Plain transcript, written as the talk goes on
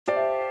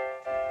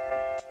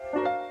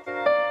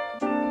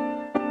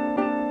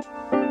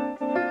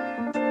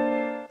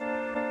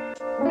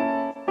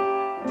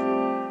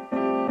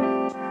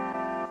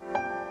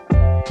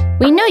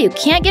We know you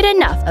can't get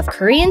enough of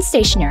Korean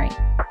stationery,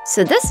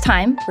 so this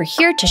time we're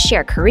here to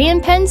share Korean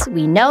pens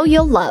we know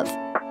you'll love.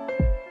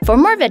 For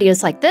more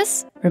videos like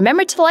this,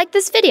 remember to like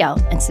this video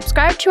and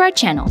subscribe to our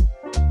channel.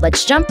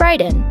 Let's jump right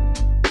in.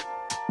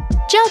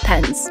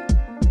 JetPens.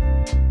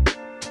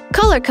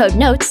 Color code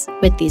notes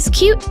with these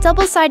cute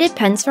double-sided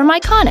pens from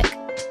Iconic.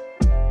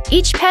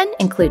 Each pen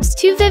includes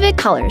 2 vivid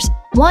colors,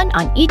 one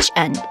on each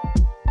end.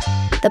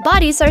 The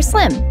bodies are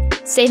slim,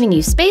 saving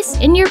you space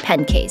in your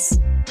pen case.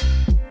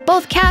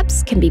 Both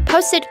caps can be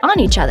posted on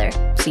each other,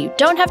 so you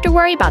don't have to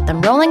worry about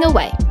them rolling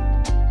away.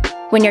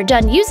 When you're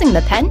done using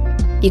the pen,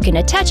 you can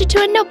attach it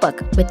to a notebook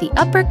with the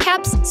upper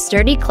cap's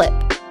sturdy clip.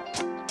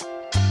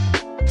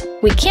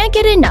 We can't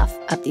get enough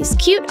of these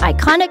cute,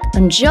 iconic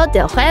Un Jour de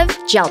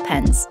Rêve gel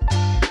pens.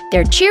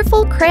 Their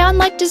cheerful,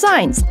 crayon-like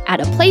designs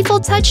add a playful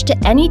touch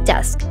to any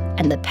desk,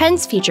 and the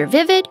pens feature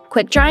vivid,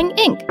 quick-drying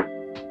ink.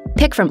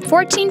 Pick from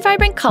 14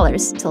 vibrant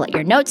colors to let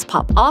your notes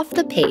pop off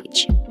the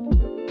page.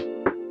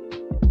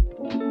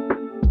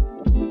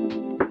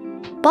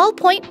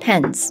 Ballpoint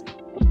Pens.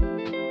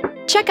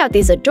 Check out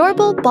these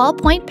adorable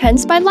ballpoint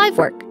pens by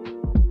Livework.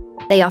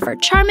 They offer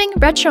charming,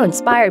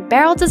 retro-inspired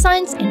barrel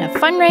designs in a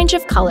fun range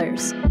of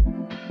colors.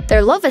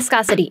 Their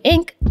low-viscosity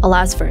ink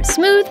allows for a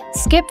smooth,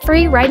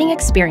 skip-free writing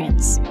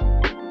experience.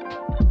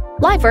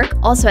 Livework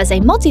also has a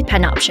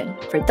multi-pen option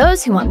for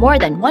those who want more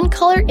than one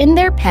color in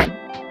their pen.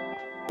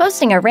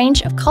 Boasting a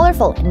range of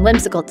colorful and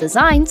whimsical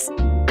designs,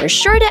 they're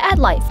sure to add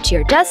life to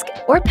your desk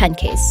or pen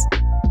case.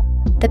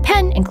 The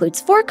pen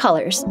includes 4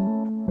 colors: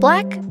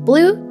 black,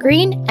 blue,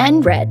 green,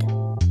 and red.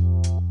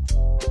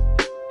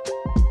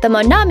 The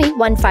Monami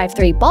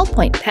 153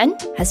 ballpoint pen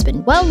has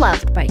been well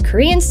loved by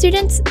Korean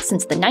students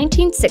since the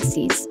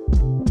 1960s.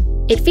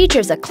 It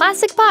features a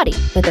classic body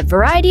with a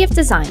variety of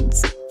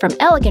designs, from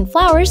elegant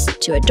flowers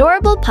to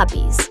adorable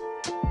puppies.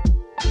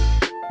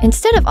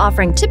 Instead of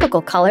offering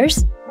typical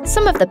colors,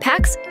 some of the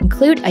packs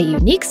include a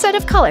unique set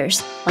of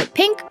colors like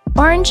pink,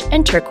 orange,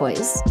 and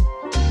turquoise.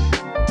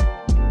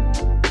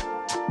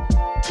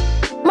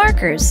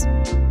 Markers.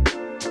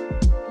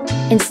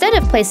 Instead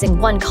of placing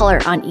one color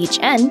on each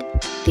end,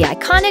 the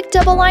iconic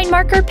double-line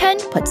marker pen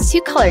puts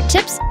 2 colored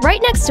tips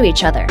right next to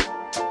each other.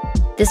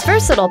 This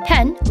versatile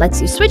pen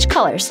lets you switch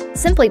colors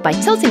simply by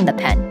tilting the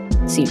pen,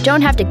 so you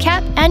don't have to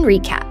cap and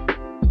recap.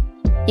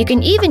 You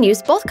can even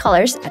use both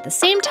colors at the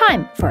same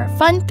time for a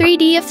fun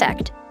 3D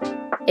effect.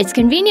 It's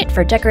convenient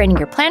for decorating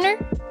your planner,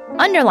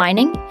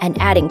 underlining, and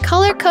adding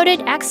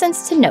color-coded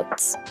accents to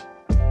notes.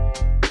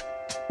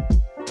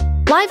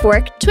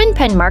 Livework twin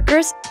pen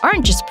markers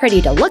aren't just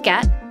pretty to look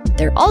at,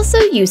 they're also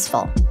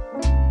useful.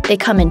 They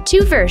come in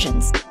 2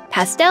 versions,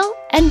 pastel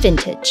and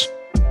vintage.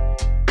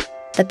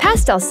 The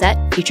pastel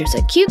set features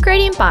a cute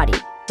gradient body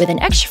with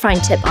an extra fine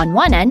tip on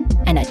one end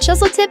and a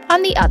chisel tip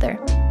on the other.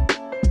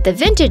 The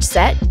vintage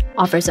set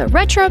offers a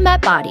retro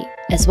matte body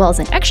as well as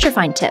an extra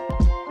fine tip,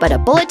 but a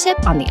bullet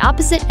tip on the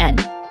opposite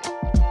end.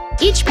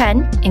 Each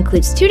pen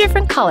includes 2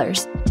 different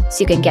colors,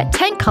 so you can get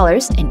 10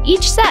 colors in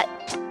each set.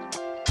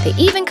 They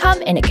even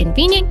come in a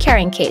convenient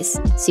carrying case,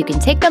 so you can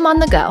take them on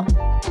the go.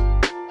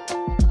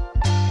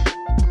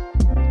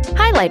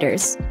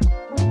 Highlighters.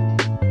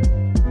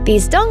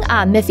 These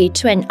Dong-A Miffy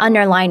twin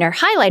underliner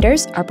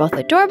highlighters are both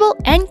adorable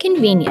and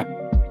convenient.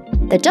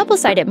 The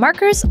double-sided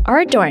markers are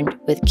adorned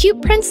with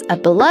cute prints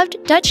of beloved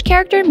Dutch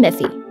character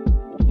Miffy.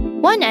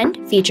 One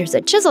end features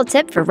a chisel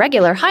tip for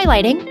regular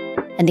highlighting,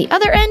 and the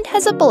other end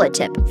has a bullet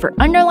tip for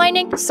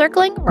underlining,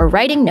 circling, or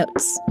writing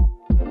notes.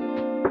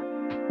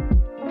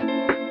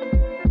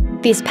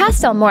 These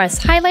pastel Morris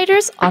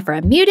highlighters offer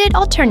a muted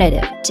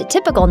alternative to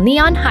typical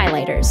neon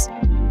highlighters.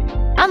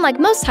 Unlike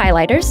most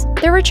highlighters,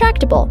 they're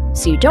retractable,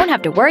 so you don't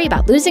have to worry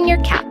about losing your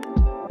cap.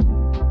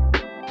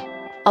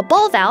 A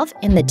ball valve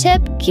in the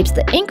tip keeps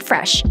the ink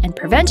fresh and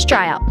prevents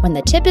dryout when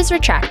the tip is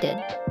retracted.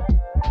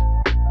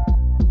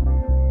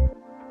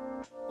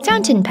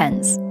 Fountain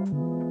pens.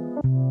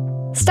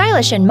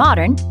 Stylish and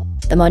modern,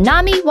 the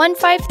Monami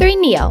 153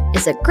 Neo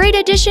is a great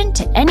addition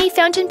to any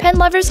fountain pen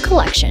lover's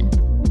collection.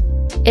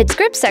 Its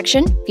grip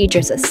section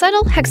features a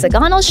subtle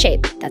hexagonal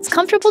shape that's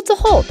comfortable to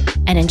hold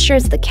and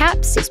ensures the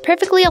cap stays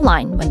perfectly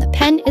aligned when the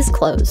pen is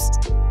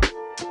closed.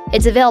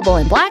 It's available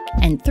in black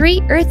and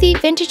 3 earthy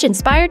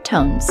vintage-inspired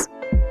tones.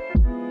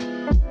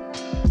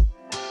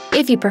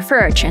 If you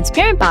prefer a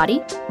transparent body,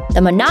 the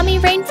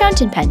Monami Rain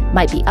fountain pen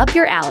might be up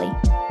your alley.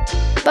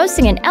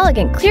 Boasting an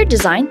elegant clear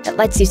design that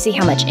lets you see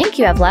how much ink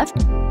you have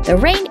left, the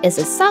Rain is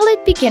a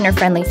solid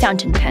beginner-friendly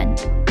fountain pen,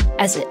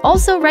 as it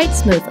also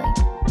writes smoothly.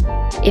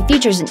 It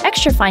features an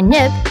extra fine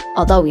nib,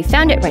 although we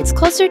found it writes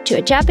closer to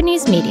a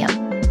Japanese medium.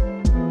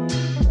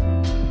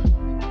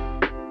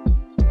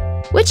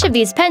 Which of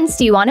these pens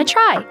do you want to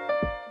try?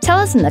 Tell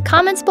us in the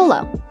comments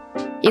below.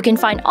 You can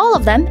find all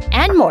of them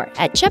and more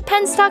at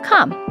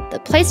JetPens.com, the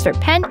place for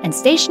pen and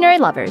stationery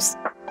lovers.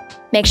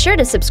 Make sure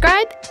to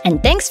subscribe,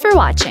 and thanks for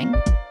watching!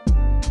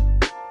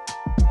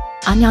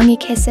 안녕히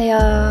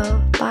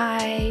계세요.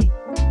 Bye.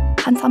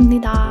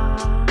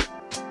 감사합니다.